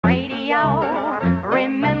radio.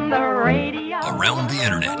 Remember radio. Around the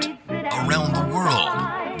internet. Around the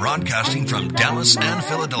world. Broadcasting from Dallas and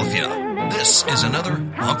Philadelphia. This is another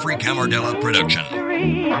Humphrey Camardella production.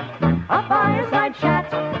 A fireside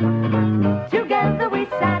chat. Together we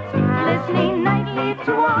sat, listening nightly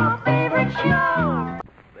to our favorite show.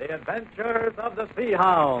 The Adventures of the Sea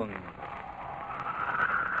Hound.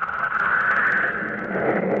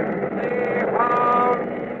 Sea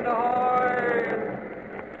Hound, ahoy!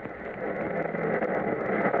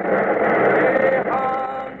 Sea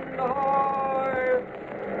Hound, ahoy!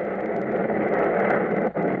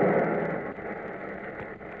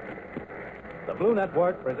 The Blue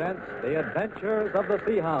Network presents The Adventures of the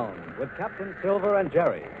Sea Hound with Captain Silver and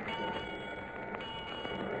Jerry.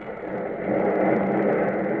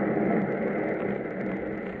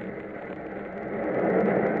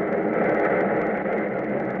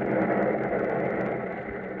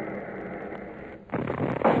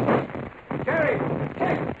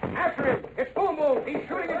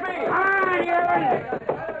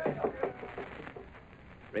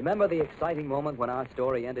 Remember the exciting moment when our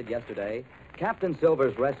story ended yesterday? Captain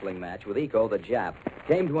Silver's wrestling match with Iko the Jap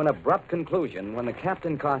came to an abrupt conclusion when the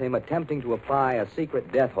captain caught him attempting to apply a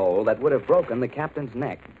secret death hold that would have broken the captain's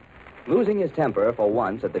neck. Losing his temper for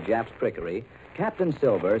once at the Jap's trickery, Captain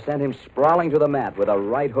Silver sent him sprawling to the mat with a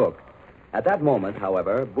right hook. At that moment,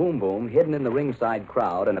 however, Boom Boom, hidden in the ringside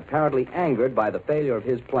crowd and apparently angered by the failure of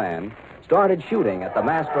his plan, started shooting at the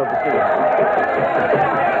master of the sea.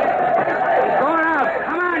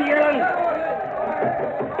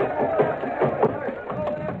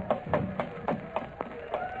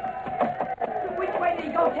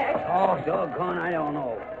 Oh, doggone, I don't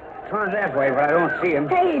know. Turns that way, but I don't see him.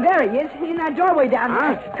 Hey, there he is, in that doorway down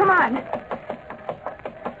there. Come on.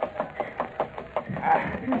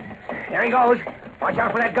 There he goes. Watch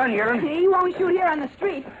out for that gun, Yearling. He won't shoot here on the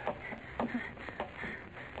street.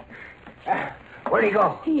 Where'd he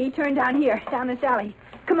go? He turned down here, down this alley.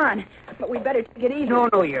 Come on, but we better take it easy. No,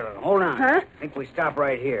 Yearling. Hold on. Huh? I think we stop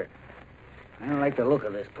right here. I don't like the look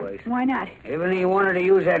of this place. Why not? Even if he wanted to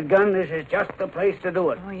use that gun, this is just the place to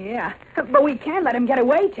do it. Oh, yeah. But we can't let him get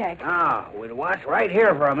away, Tex. Ah, we'll watch right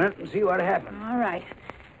here for a minute and see what happens. All right.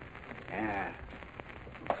 Yeah.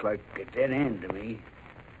 Looks like a dead end to me.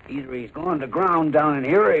 Either he's gone to ground down in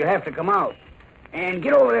here or he'll have to come out. And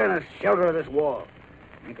get over there in the shelter of this wall.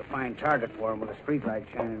 Make a fine target for him with a streetlight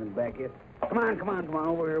shining in the back here. Come on,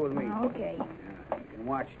 over here with me. Okay. Yeah, you can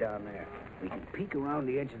watch down there. We can peek around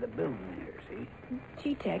the edge of the building here, see?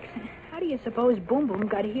 Gee, Tex, how do you suppose Boom Boom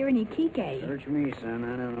got here in Iquique? Search me, son,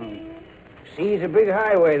 I don't know. Sea's a big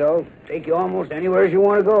highway, though. Take you almost anywhere you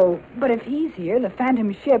want to go. But if he's here, the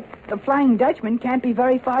Phantom ship, the Flying Dutchman can't be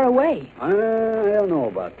very far away. I don't know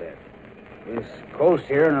about that. This coast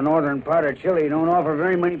here in the northern part of Chile don't offer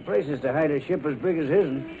very many places to hide a ship as big as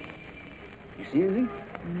his'n. You see anything?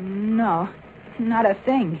 No, not a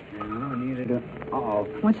thing. No, neither do. Uh-oh.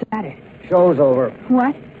 What's the matter? Show's over.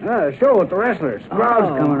 What? The show with the wrestlers.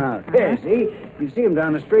 Crowd's coming out. Yeah, see? You see him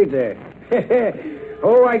down the street there.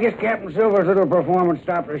 Oh, I guess Captain Silver's little performance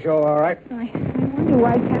stopped the show, all right. I wonder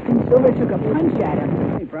why Captain Silver took a punch at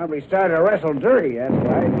him. He probably started to wrestle dirty, that's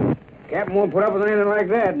why. Captain won't put up with anything like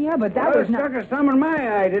that. Yeah, but that was not... stuck a thumb in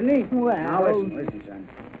my eye, didn't he? Well... Now, listen, son.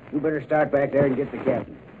 You better start back there and get the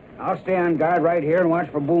captain. I'll stay on guard right here and watch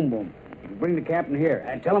for Boom Boom. You bring the captain here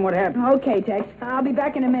and tell him what happened. Okay, Tex. I'll be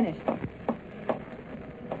back in a minute.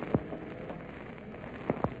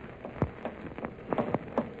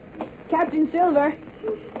 Captain Silver.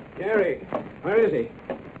 Jerry, where is he?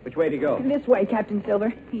 Which way did he go? This way, Captain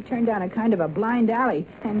Silver. He turned down a kind of a blind alley,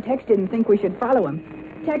 and Tex didn't think we should follow him.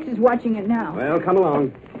 Tex is watching it now. Well, come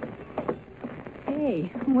along.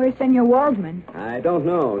 Hey, where's Senor Waldman? I don't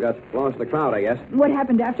know. Got lost in the crowd, I guess. What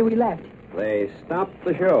happened after we left? They stopped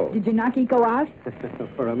the show. Did you knock Iko out?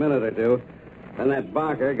 For a minute or two. Then that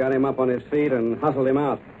Barker got him up on his feet and hustled him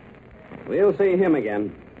out. We'll see him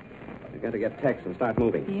again. We've got to get Tex and start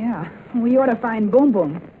moving. Yeah, we ought to find Boom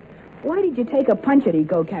Boom. Why did you take a punch at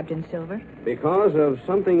Iko, Captain Silver? Because of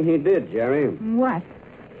something he did, Jerry. What?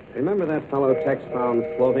 Remember that fellow Tex found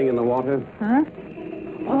floating in the water? Huh?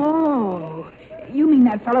 Oh, you mean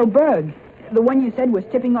that fellow Berg? The one you said was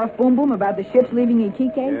tipping off Boom Boom about the ships leaving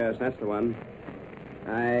Iquique? Yes, that's the one.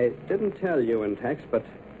 I didn't tell you in Tex, but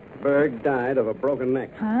Berg died of a broken neck.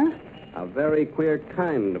 Huh? A very queer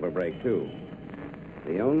kind of a break, too.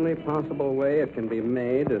 The only possible way it can be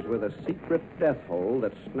made is with a secret death hold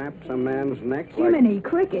that snaps a man's neck like... Jiminy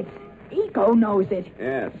crickets. Iko knows it.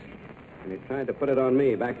 Yes. And he tried to put it on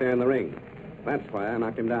me back there in the ring. That's why I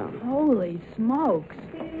knocked him down. Holy smokes.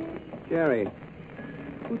 Jerry,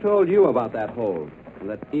 who told you about that hold?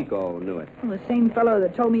 that Eco knew it. Well, the same fellow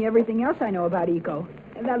that told me everything else I know about Eco.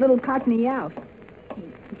 That little Cockney Alf.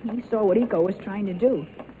 He saw what Eco was trying to do.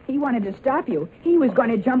 He wanted to stop you. He was going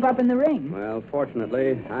to jump up in the ring. Well,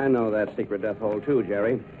 fortunately, I know that secret death hole, too,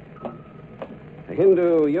 Jerry. A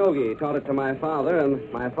Hindu yogi taught it to my father,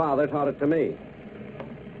 and my father taught it to me.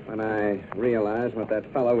 When I realized what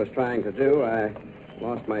that fellow was trying to do, I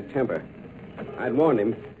lost my temper. I'd warned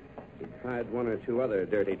him. He tried one or two other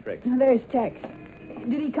dirty tricks. Now, there's Tex.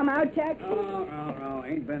 Did he come out, Tex? No.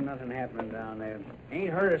 Ain't been nothing happening down there. Ain't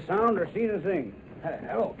heard a sound or seen a thing.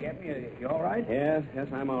 Hello, Captain. You all right? Yes,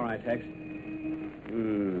 I'm all right, Tex.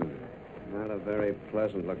 Not a very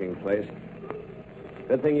pleasant-looking place.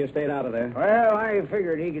 Good thing you stayed out of there. Well, I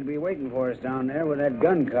figured he could be waiting for us down there with that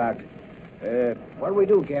gun cocked. What do we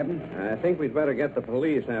do, Captain? I think we'd better get the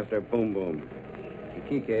police after Boom Boom.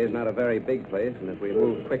 Iquique is not a very big place, and if we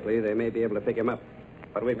move quickly, they may be able to pick him up.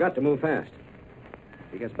 But we've got to move fast.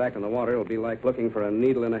 If he gets back in the water, it'll be like looking for a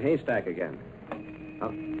needle in a haystack again.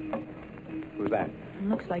 Oh. Who's that?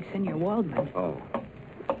 Looks like Senor Waldman. Oh.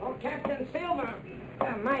 Oh, Captain Silver,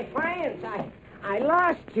 my friends, I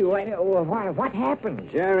lost you. What happened?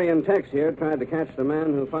 Jerry and Tex here tried to catch the man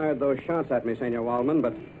who fired those shots at me, Senor Waldman,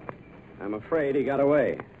 but I'm afraid he got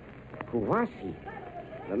away. Who was he?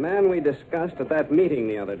 The man we discussed at that meeting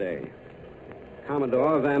the other day.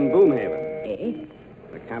 Commodore Van Boomhaven. Eh?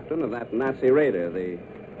 The captain of that Nazi raider, the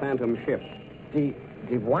Phantom ship. The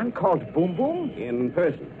one called Boom Boom? In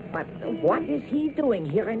person. But what is he doing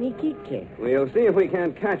here in Iquique? We'll see if we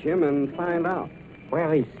can't catch him and find out.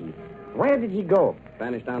 Where is he? Where did he go?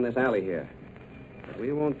 Vanished down this alley here. But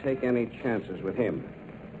we won't take any chances with him.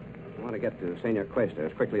 I want to get to Senor Cuesta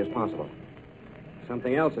as quickly as possible.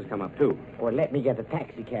 Something else has come up, too. Or let me get a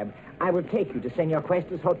taxi cab. I will take you to Senor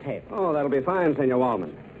Cuesta's hotel. Oh, that'll be fine, Senor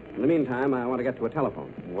Waldman. In the meantime, I want to get to a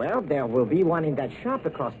telephone. Well, there will be one in that shop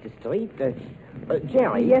across the street.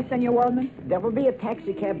 Jerry. Yes, Senor Waldman? There will be a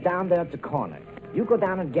taxi cab down there at the corner. You go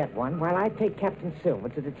down and get one while I take Captain Silver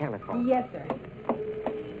to the telephone. Yes, sir.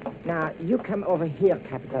 Now, you come over here,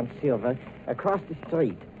 Captain Silver, across the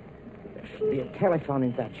street. There should be a telephone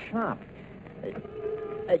in that shop.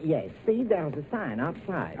 Yes, see, there's a sign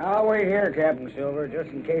outside. I'll wait here, Captain Silver,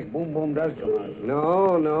 just in case Boom Boom does come out.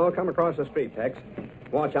 No. Come across the street, Tex.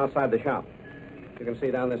 Watch outside the shop. You can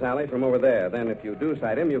see down this alley from over there. Then if you do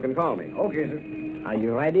sight him, you can call me. Okay, sir. Are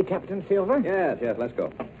you ready, Captain Silver? Yes, let's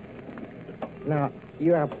go. Now,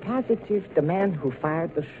 you are positive the man who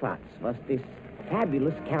fired the shots was this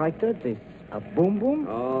fabulous character, this Boom Boom?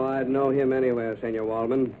 Oh, I'd know him anywhere, Senor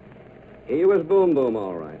Waldman. He was Boom Boom,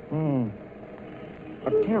 all right.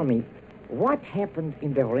 But tell me, what happened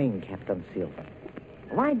in the ring, Captain Silver?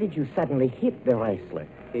 Why did you suddenly hit the wrestler?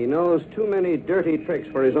 He knows too many dirty tricks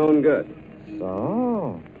for his own good.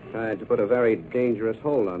 So? Tried to put a very dangerous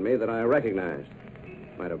hold on me that I recognized.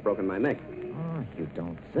 Might have broken my neck. Oh, you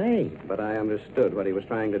don't say. But I understood what he was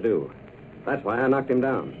trying to do. That's why I knocked him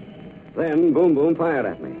down. Then Boom Boom fired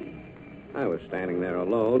at me. I was standing there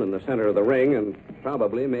alone in the center of the ring and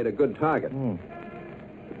probably made a good target.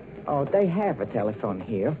 Oh, they have a telephone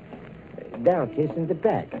here. There it is in the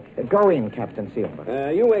back. Go in, Captain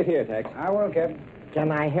Silver. You wait here, Tex. I will, Captain.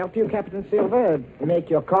 Can I help you, Captain Silver? Make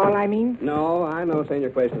your call, I mean? No, I know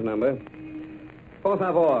Senor Cuesta's number. Por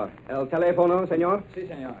favor, el teléfono, senor? Si,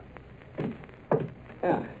 senor.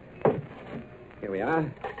 Yeah. Here we are.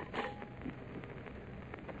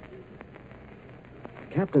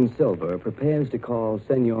 Captain Silver prepares to call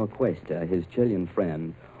Senor Cuesta, his Chilean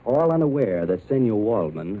friend, all unaware that Senor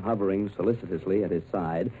Waldman, hovering solicitously at his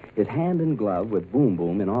side, is hand in glove with Boom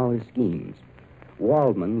Boom in all his schemes.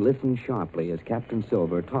 Waldman listens sharply as Captain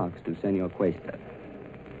Silver talks to Senor Cuesta.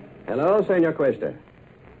 Hello, Senor Cuesta.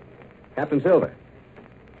 Captain Silver.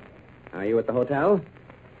 Are you at the hotel?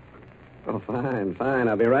 Oh, fine.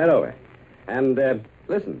 I'll be right over. And,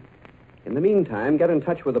 listen. In the meantime, get in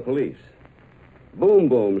touch with the police. Boom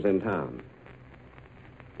Boom's in town.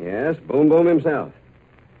 Yes, Boom Boom himself.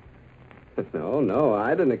 No,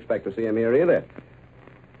 I didn't expect to see him here either.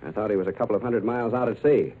 I thought he was a couple of 100 miles out at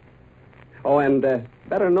sea. Oh, and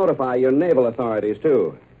better notify your naval authorities,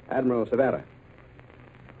 too. Admiral Cervera.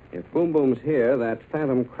 If Boom Boom's here, that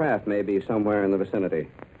Phantom craft may be somewhere in the vicinity.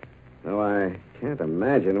 Though I can't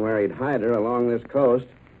imagine where he'd hide her along this coast.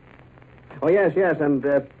 Oh, yes, and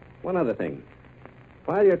one other thing.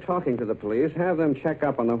 While you're talking to the police, have them check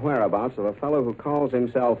up on the whereabouts of a fellow who calls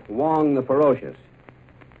himself Wong the Ferocious.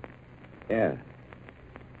 Yeah.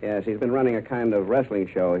 Yes, he's been running a kind of wrestling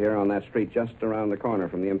show here on that street just around the corner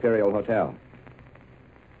from the Imperial Hotel.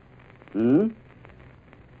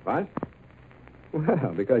 What?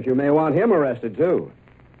 Well, because you may want him arrested, too.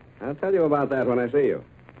 I'll tell you about that when I see you.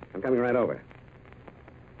 I'm coming right over.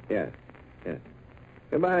 Yes.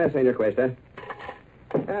 Goodbye, Senor Cuesta.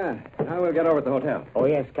 Now we'll get over at the hotel. Oh,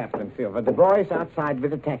 yes, Captain Silver. The boy's outside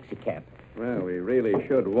with a taxi cab. Well, we really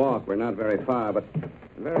should walk. We're not very far, but I'm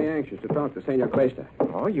very anxious to talk to Senor Cuesta.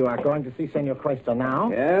 Oh, you are going to see Senor Cuesta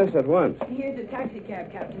now? Yes, at once. Here's a taxi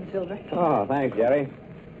cab, Captain Silver. Oh, thanks, Jerry.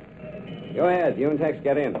 Go ahead. You and Tex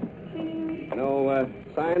get in. No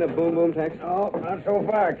sign of Boom Boom, Tex? Oh, not so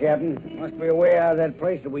far, Captain. Must be a way out of that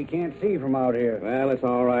place that we can't see from out here. Well, it's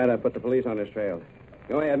all right. I put the police on his trail.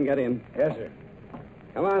 Go ahead and get in. Yes, sir.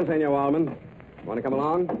 Come on, Senor Waldman. Want to come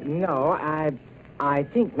along? No, I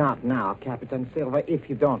think not now, Captain Silver, if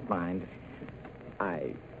you don't mind.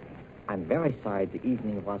 I'm very sorry the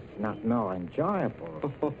evening was not more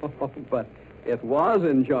enjoyable. But it was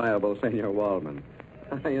enjoyable, Senor Waldman.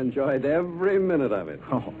 I enjoyed every minute of it.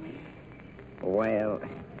 Oh. Well,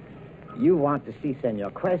 you want to see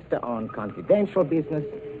Senor Cuesta on confidential business,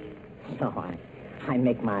 so I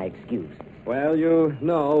make my excuse. Well, you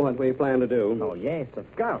know what we plan to do. Oh, yes, of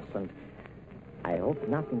course, and I hope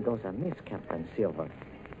nothing goes amiss, Captain Silver.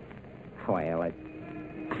 Well,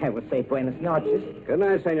 I would say buenas noches. Good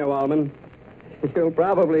night, Senor Waldman. You'll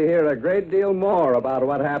probably hear a great deal more about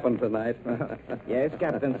what happened tonight. Yes,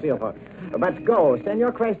 Captain Silver. But go.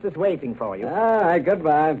 Senor Cuesta's waiting for you. All right,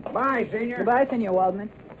 goodbye. Bye, Senor. Goodbye, Senor Waldman.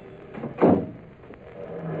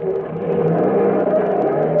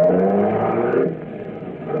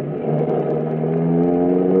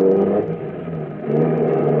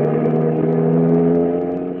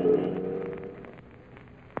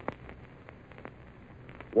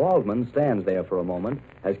 Waldman stands there for a moment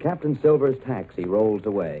as Captain Silver's taxi rolls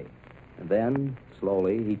away. And then,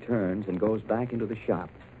 slowly, he turns and goes back into the shop,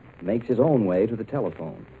 makes his own way to the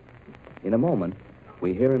telephone. In a moment,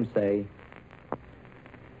 we hear him say,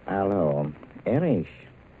 Hello, Erich.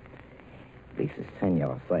 This is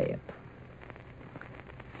Senor Zayat.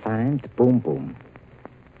 Find Boom Boom.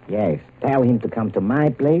 Yes, tell him to come to my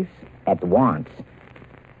place at once.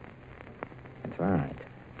 That's right.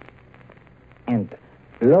 And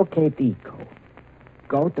locate Iko.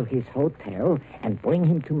 Go to his hotel and bring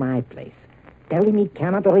him to my place. Tell him he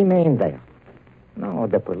cannot remain there. No,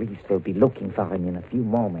 the police will be looking for him in a few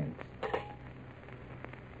moments.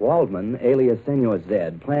 Waldman, alias Senor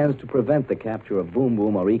Zed, plans to prevent the capture of Boom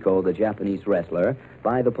Boom or Iko, the Japanese wrestler,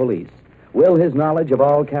 by the police. Will his knowledge of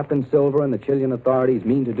all Captain Silver and the Chilean authorities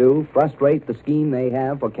mean to do frustrate the scheme they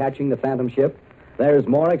have for catching the Phantom Ship? There's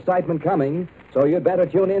more excitement coming, so you'd better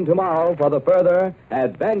tune in tomorrow for the further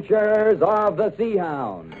adventures of the Sea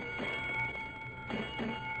Hound.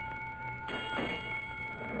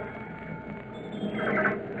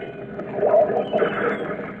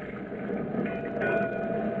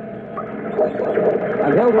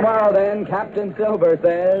 Until tomorrow, then, Captain Silver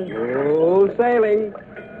says, Smooth sailing.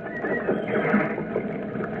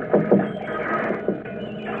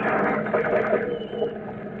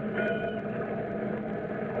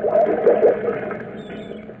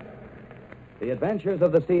 The Adventures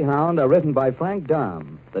of the Sea Hound are written by Frank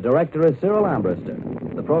Dahm. The director is Cyril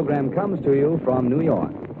Ambrister. The program comes to you from New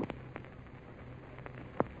York.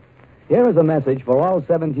 Here is a message for all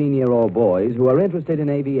 17-year-old boys who are interested in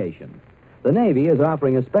aviation. The Navy is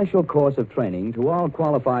offering a special course of training to all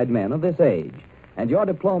qualified men of this age, and your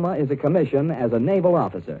diploma is a commission as a naval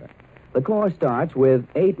officer. The course starts with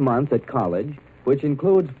 8 months at college, which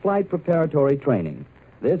includes flight preparatory training.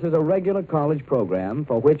 This is a regular college program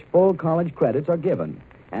for which full college credits are given,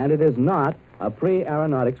 and it is not a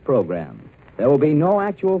pre-aeronautics program. There will be no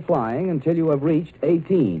actual flying until you have reached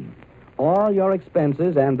 18. All your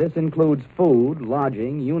expenses, and this includes food,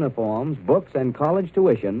 lodging, uniforms, books, and college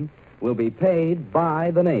tuition, will be paid by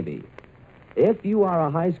the Navy. If you are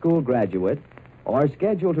a high school graduate or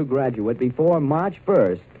scheduled to graduate before March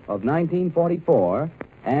 1st of 1944,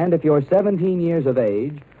 and if you're 17 years of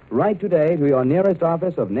age, write today to your nearest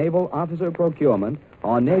office of Naval Officer Procurement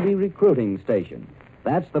or Navy Recruiting Station.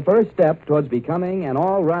 That's the first step towards becoming an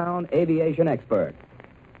all-round aviation expert.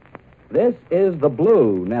 This is the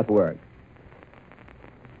Blue Network.